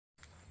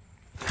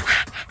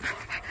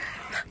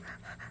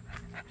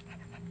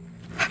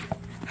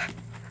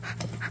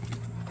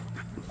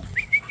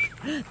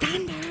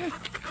Thunder!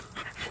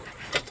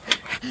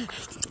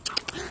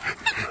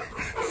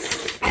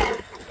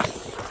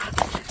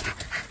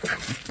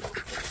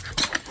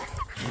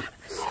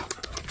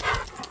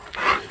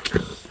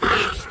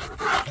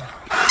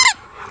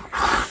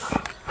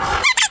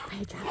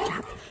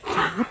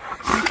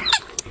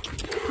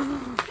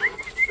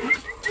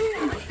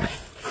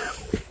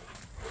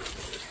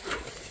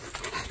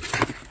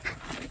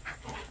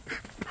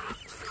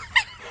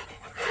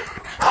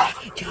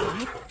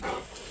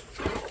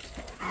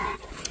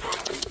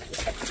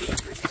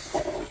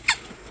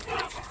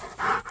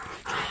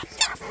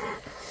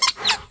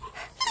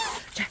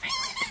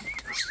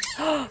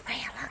 Oh,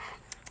 Freya, look.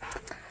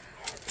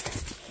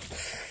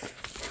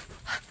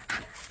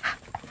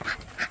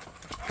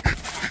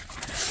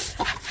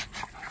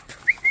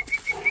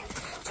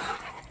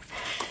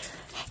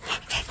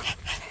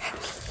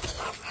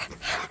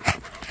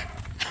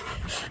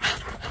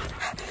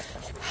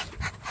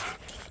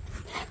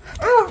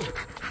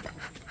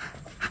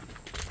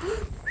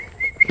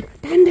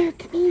 Thunder,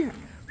 come here.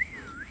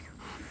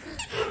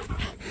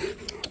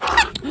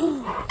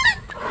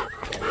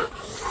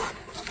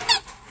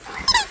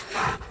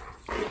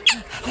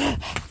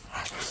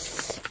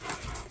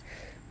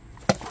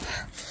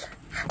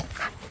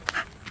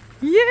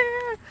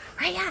 Yeah,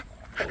 Freya.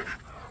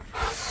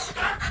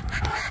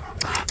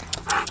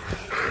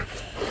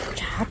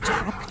 Drop it.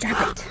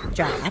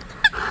 Drop.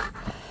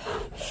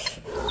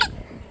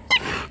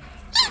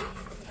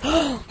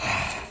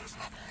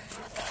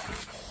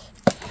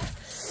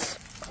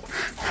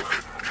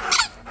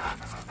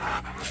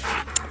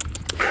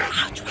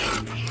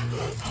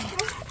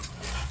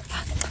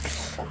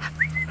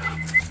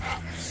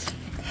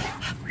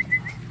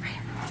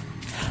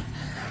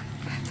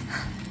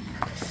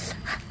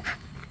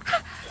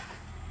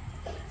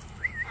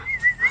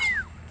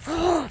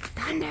 Oh,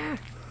 Thunder!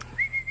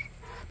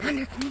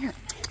 Thunder, come here.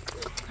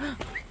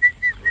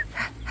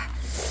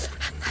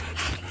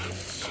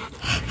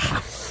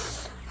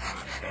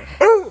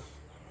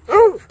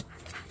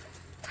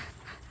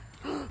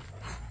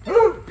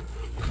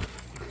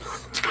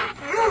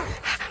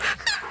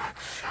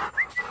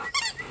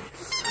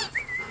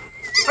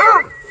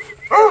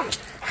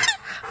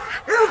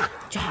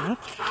 Jump.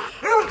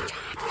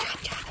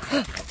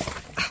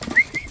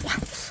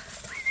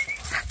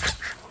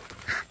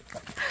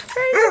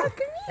 Freya, look at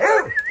me.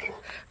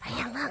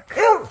 Freya, look.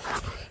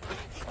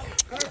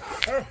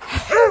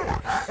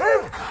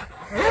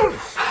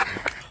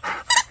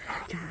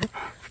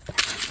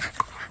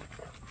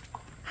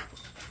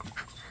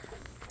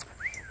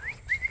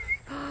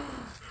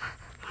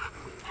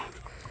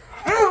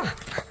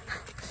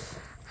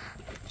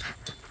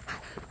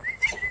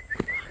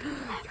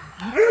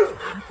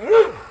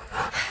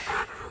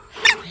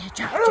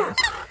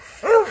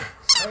 Jump.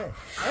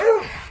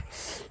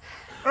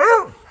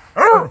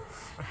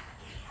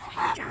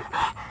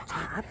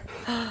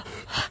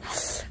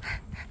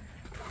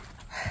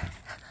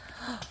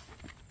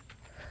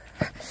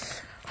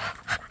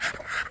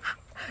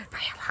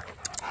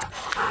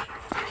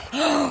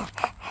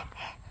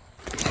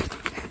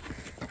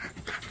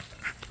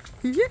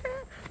 Yeah.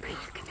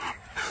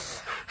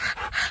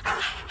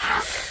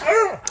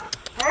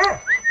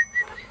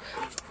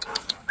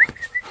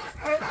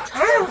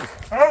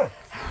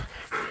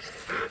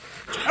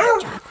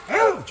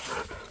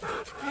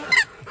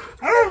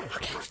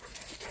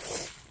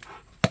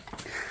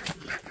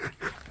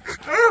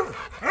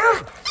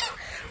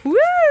 Woo!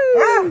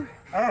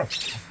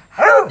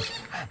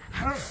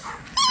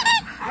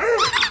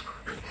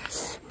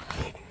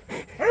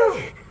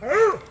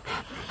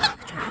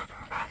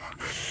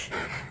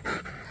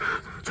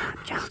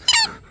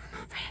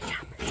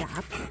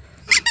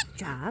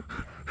 Drop.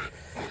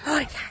 Oh,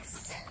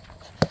 yes.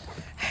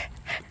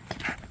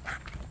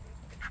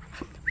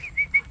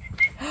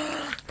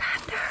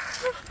 Thunder.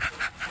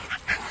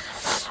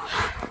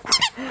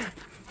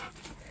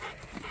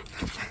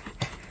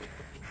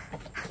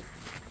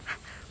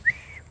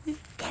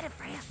 Get it,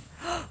 Freya.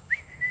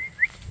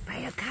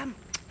 Freya, come.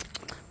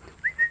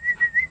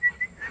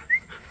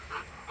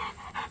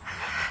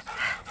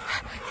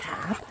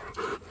 Drop.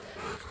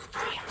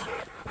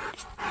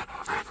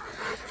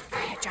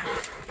 Freya, jump.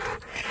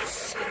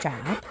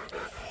 Drop.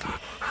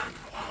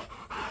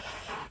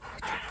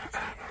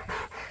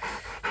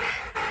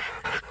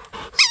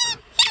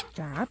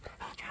 Drop.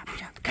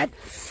 Good.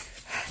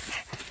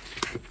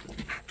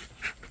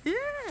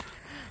 Yeah.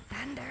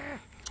 Thunder.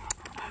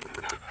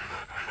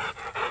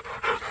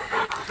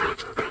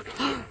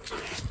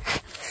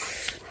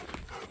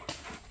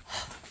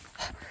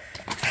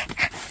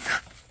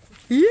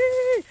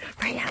 Yeah.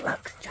 Freya,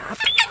 look. Drop.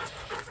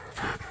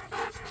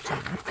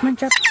 Come on,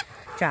 drop.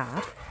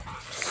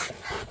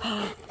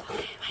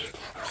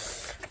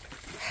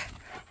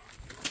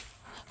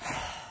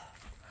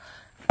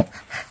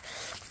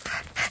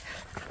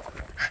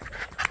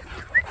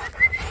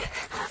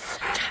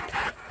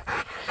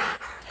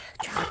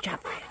 Okay,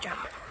 wait. Jump.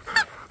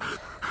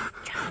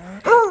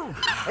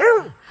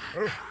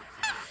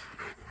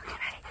 Okay,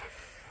 ready?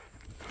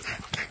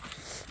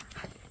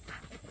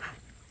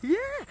 Yeah,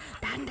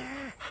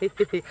 Thunder.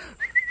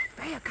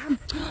 Freya, come.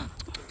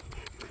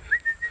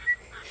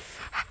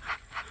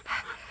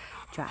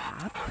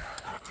 Drop.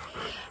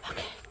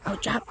 Okay. Oh,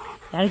 drop.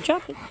 Gotta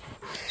drop it.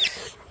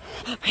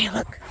 Freya,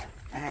 look.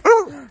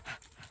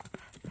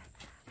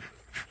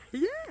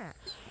 Yeah.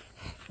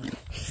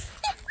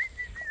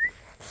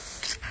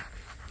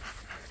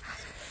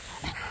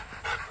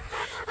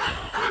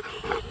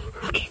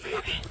 Okay,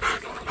 Freya.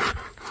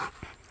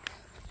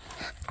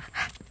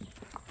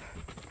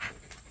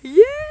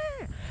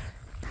 Yeah.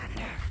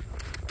 Thunder.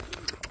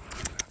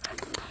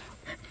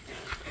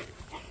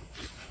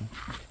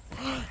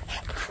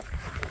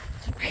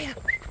 Freya.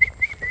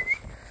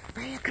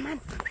 Freya, come on.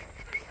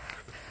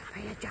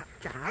 Freya, drop.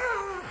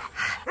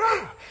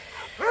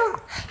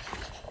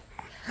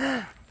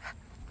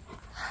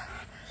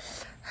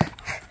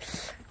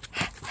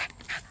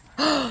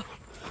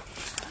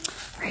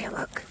 Freya,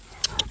 look.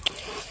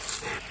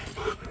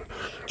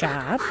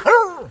 Drop.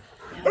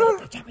 No,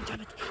 drop it.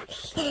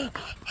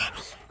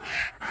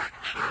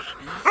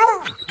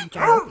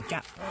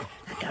 Drop.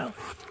 Let go.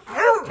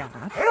 Drop.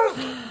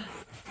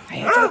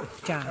 Freya,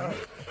 drop.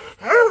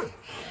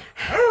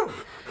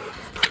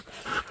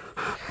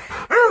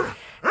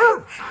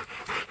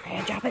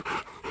 Freya, drop it.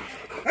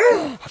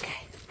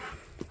 Okay.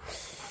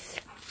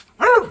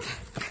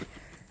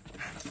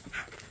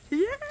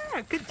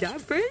 Yeah, good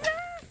job, Freya.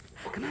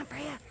 Come on,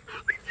 Freya.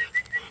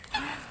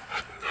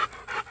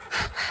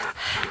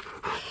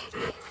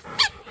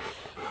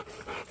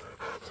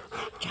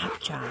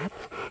 Drop.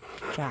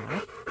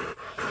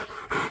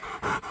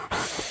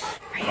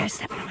 Freya,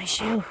 stepping on my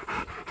shoe.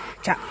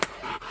 Drop.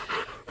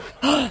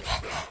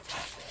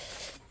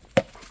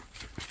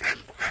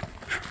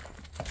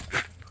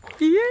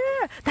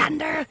 Yeah,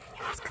 thunder.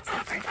 Yes, good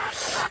stuff, Freya.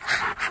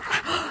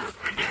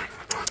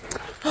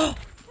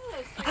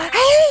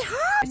 Hey,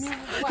 Hobbs.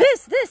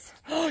 This.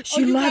 Oh,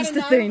 she loves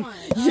the thing.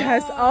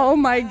 Yes. Oh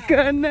my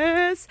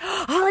goodness.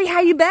 Holly,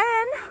 how you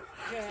been?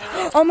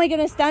 Good. Oh my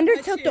goodness, Thunder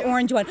took the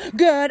orange one.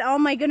 Good. Oh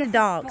my goodness,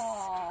 dogs.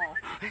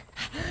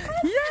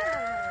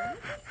 Yeah.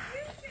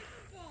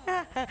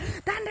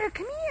 Thunder,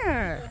 come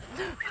here.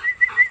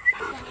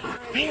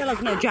 Freya,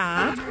 look, no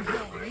job.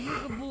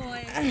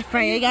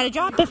 Freya, you gotta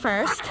drop it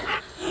first.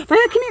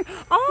 Freya, come here.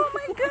 Oh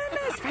my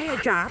goodness. Freya,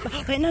 drop.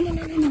 Wait, no.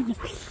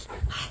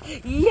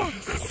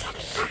 Yes.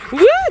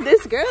 Woo,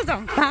 this girl's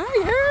on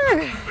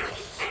fire.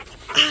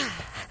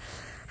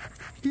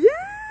 Yeah.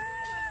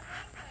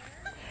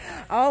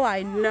 Oh,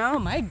 I know.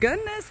 My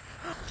goodness.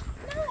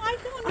 No, I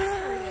don't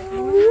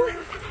know.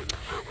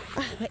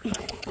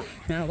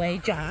 No way,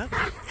 drop.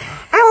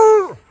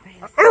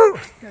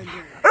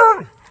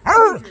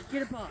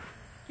 Get a ball.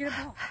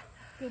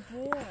 Good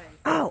boy.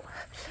 Oh.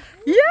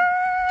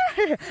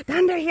 Yeah.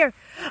 Thunder here.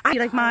 You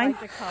like mine?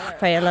 I like the color.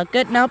 Freya, look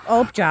good. Nope.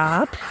 Oh,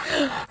 drop.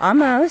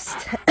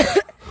 Almost.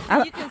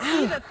 You can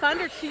see that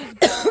Thunder chews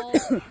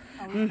balls. Oh,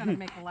 he's gonna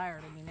make a liar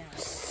to me now.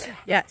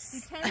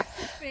 Yes.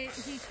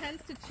 He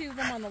tends to chew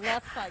them on the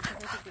left side because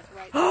this is his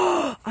right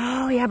side.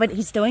 Oh, yeah, but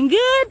he's doing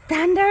good.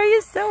 Thunder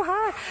is so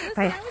hot. Listen,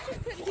 Freya, I was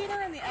just putting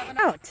dinner in the oven.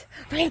 out.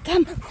 Freya,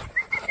 come.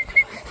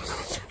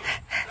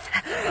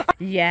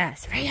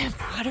 Yes, Freya,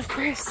 water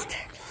first.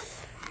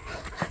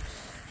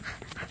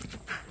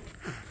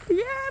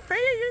 Yeah,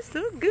 Freya, you're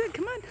so good.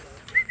 Come on.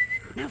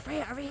 No,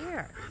 Freya, over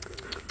here.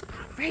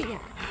 Freya.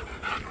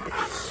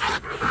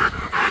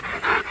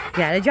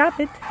 Gotta drop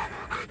it.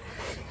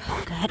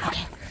 Good,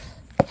 okay.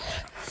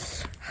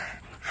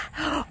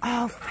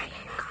 Oh, Freya,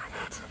 you got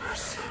it.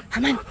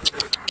 Come on.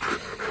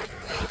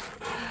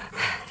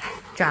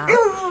 Drop.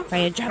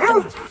 Freya, drop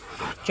them.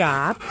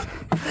 Drop.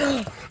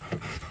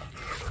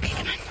 Okay,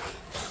 come on.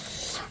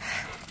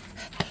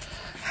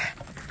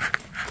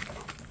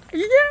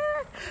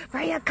 Yeah!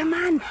 Freya, come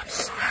on.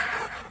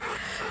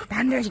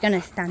 Thunder's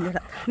gonna stand it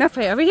up. No,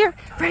 Freya, over here.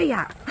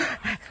 Freya.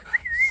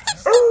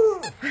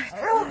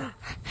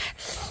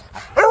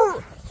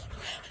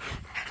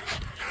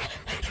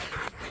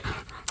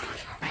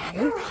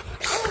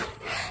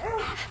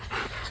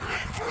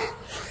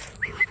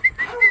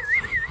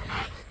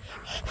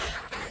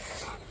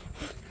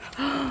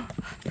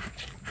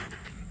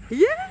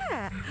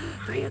 Yeah!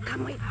 Freya,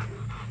 come wait.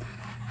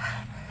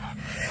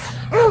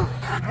 Oh,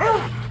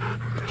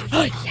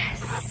 yes!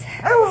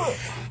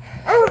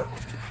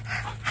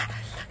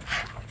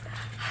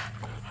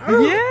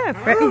 Yeah,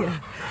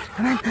 Freya.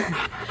 Come on.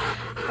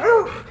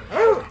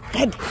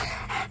 Good.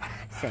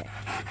 Sit.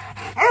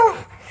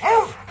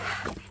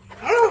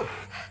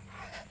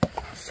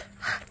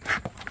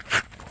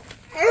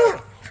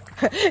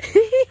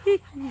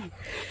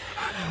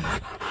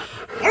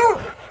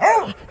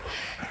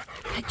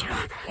 Good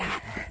job, Freya.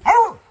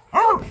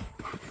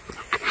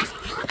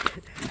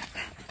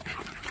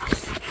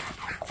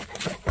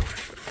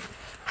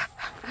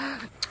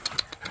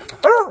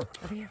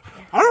 Over here.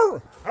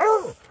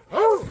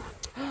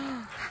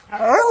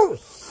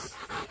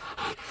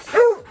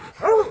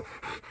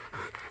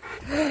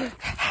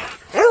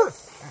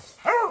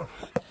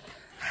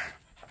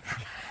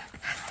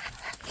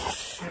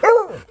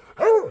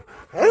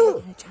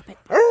 Chop it.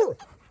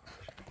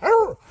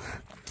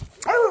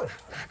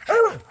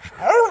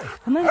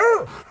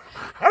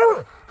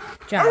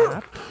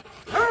 Job.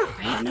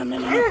 Freya, no, no,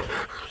 no, no.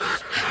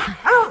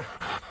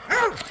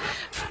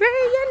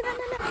 Freya, no,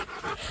 no,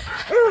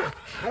 no.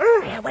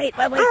 Freya, wait,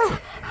 wait, wait.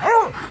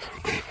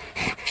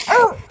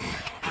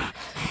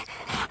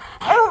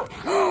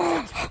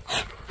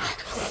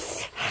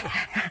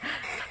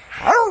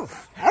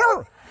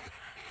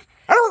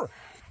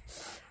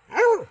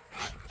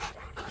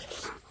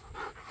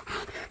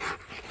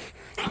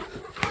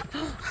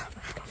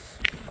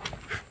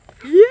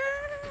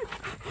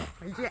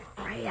 Yeah,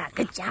 Freya,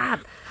 good job.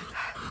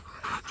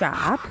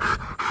 Job.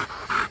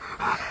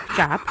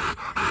 Job.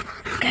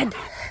 Good.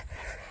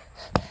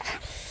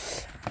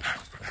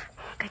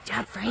 Good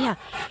job, Freya.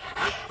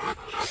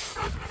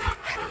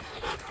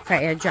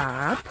 Freya,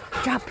 job.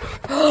 Job.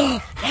 Oh,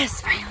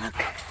 yes, Freya, look.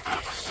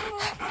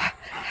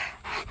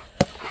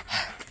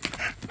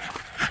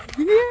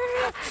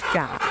 Yeah.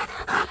 Job.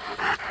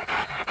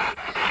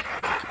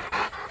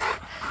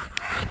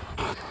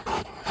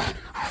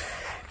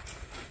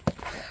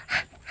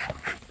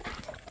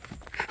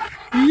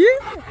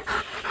 Yeah.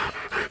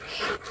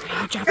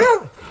 Freya, job.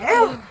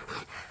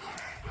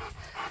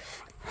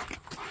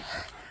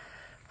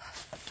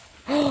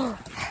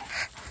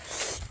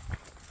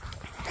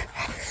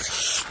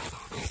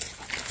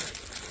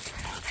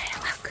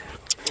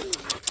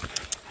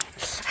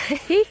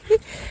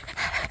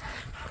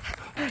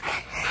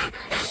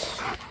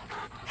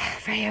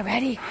 Freya,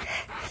 ready?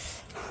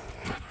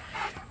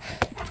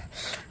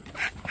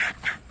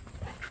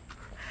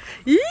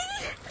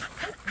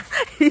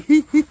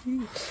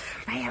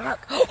 Freya,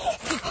 look.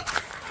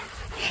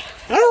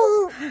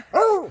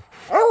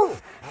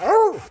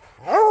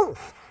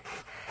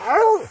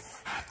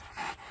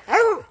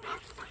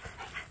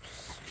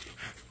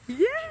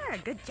 Yeah,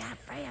 good job,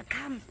 Freya.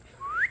 Come.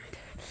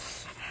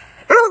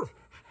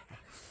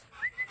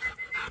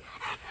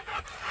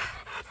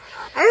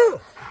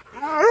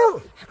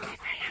 Okay,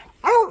 Freya.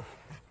 Oh.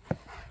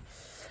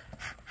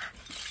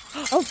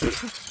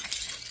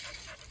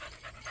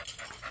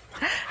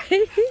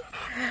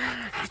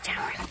 Good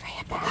job,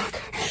 Freya. Back.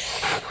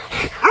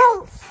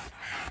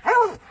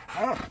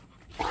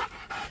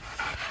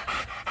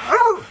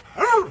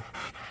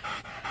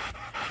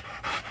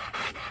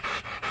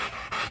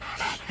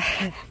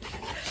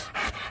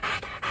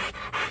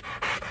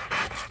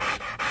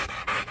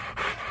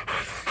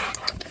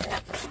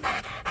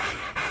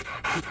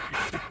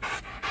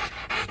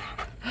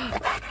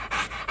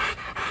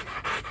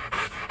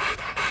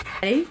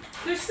 Ready?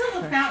 There's still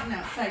a fountain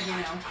outside, you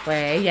know.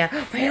 Freya,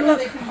 Freya,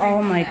 look.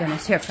 Oh my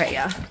goodness, here,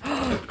 Freya.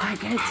 Oh, I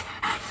get it.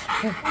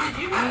 Here.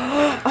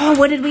 Oh,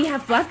 what did we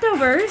have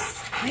leftovers?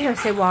 Here,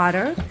 say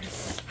water.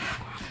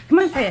 Come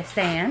on, Freya,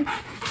 stand.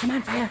 Come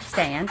on, Freya,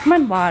 stand. Come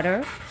on,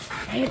 water.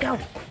 There you go.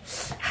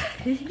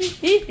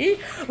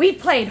 We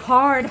played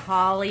hard,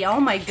 Holly. Oh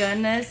my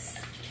goodness.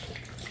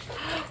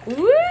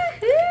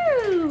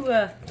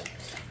 Woohoo!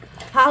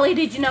 Holly,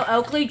 did you know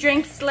Oakley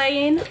drinks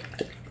sleighing?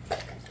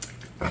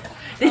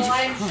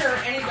 I'm sure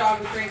any dog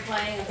would drink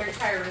playing if they're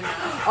tired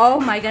enough. Oh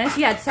my goodness,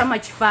 you had so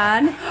much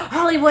fun.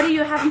 Holly, what are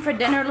you having for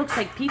dinner? Looks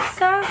like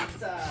pizza.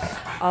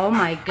 Oh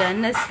my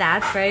goodness,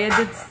 that Freya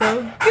did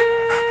so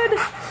good.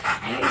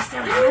 Are you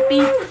so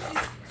happy?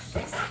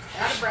 She's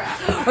out of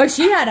breath. Well,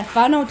 she had a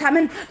fun old time,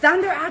 and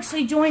Thunder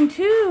actually joined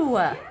too.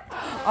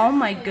 Oh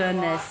my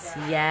goodness,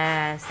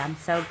 yes, I'm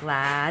so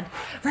glad.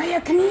 Freya,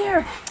 come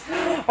here.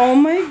 Oh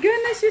my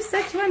goodness, you're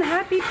such one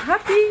happy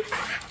puppy.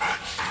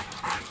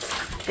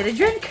 Get a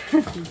drink.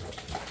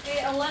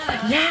 Hey,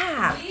 Elena.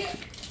 Yeah. We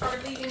are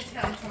leaving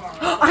town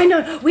tomorrow. I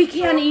know, we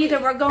can't either.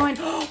 We're going,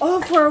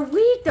 for a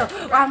week though.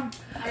 I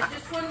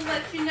just want to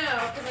let you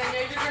know, because I know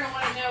you're going to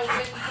want to know when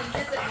you can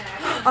visit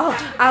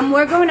next.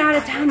 We're going out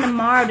of town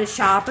tomorrow to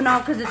shop and all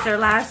because it's our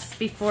last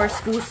before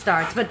school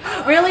starts. But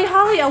really,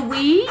 Holly, a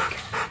week?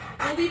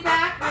 We'll be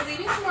back. We're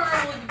leaving tomorrow.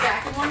 We'll be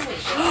back in 1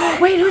 week. Okay?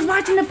 Wait, who's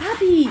watching the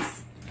puppies?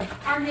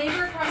 Our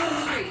neighbor across the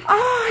street.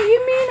 Oh, you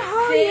mean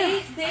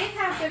Holly? They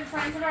have been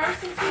friends of ours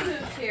since we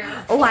moved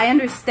here. Oh, I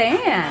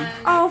understand.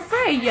 Oh,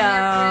 Freya.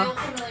 They're real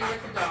familiar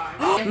with the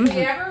dog.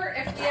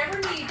 If we ever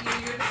need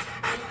you,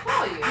 we'll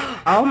call you.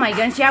 Oh my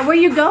goodness, yeah, where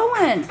you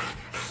going?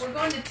 We're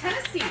going to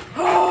Tennessee.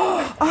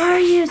 Are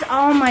you?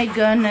 Oh my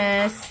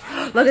goodness.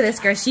 Look at this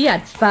girl, she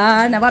had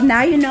fun.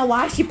 Now you know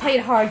why she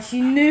played hard. She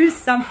knew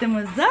something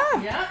was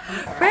up. Yep.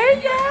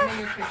 Freya. I'm in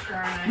your picture,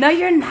 aren't I? No,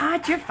 you're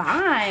not. You're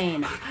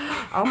fine.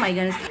 Oh my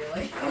goodness.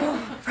 Really?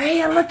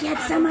 Freya, look, you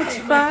had so much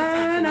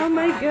fun. Oh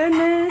my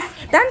goodness.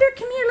 Thunder,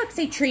 come here. Look,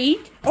 say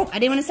treat. Oh, I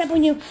didn't want to step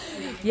on you.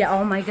 Yeah,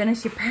 oh my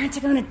goodness. Your parents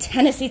are going to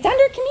Tennessee.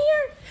 Thunder, come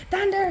here.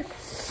 Thunder.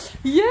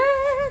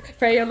 Yeah.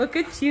 Freya, look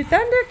at you.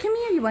 Thunder, come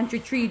here. You want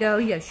your treat? Oh,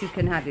 yes, you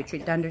can have your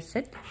treat. Thunder,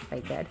 sit.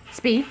 Very good.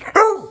 Speak.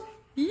 Oh.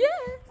 Yeah.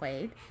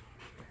 Wait.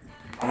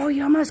 Oh,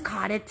 you almost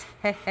caught it.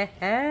 Good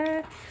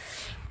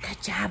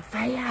job,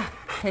 Freya.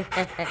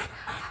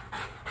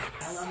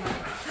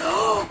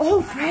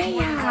 Oh,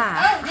 Freya.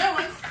 Oh, no,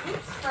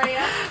 oops,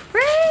 Freya.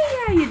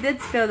 Freya, you did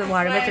spill the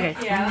water. That's okay.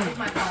 Yeah, that was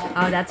my fault.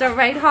 Oh, that's all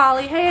right,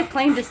 Holly. Hey, I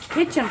claimed this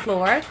kitchen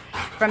floor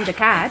from the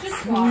cats.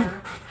 Just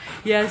water.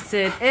 Yes,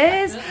 it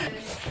is.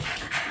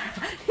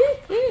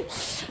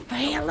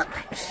 Freya, look.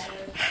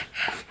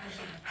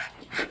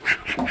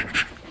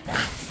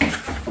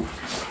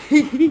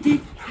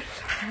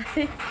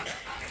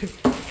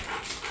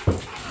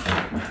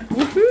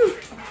 Woohoo.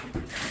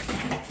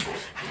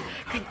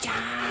 Good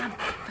job,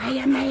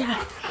 Freya, Maya.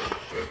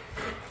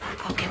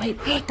 Okay, wait.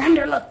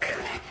 Thunder, look.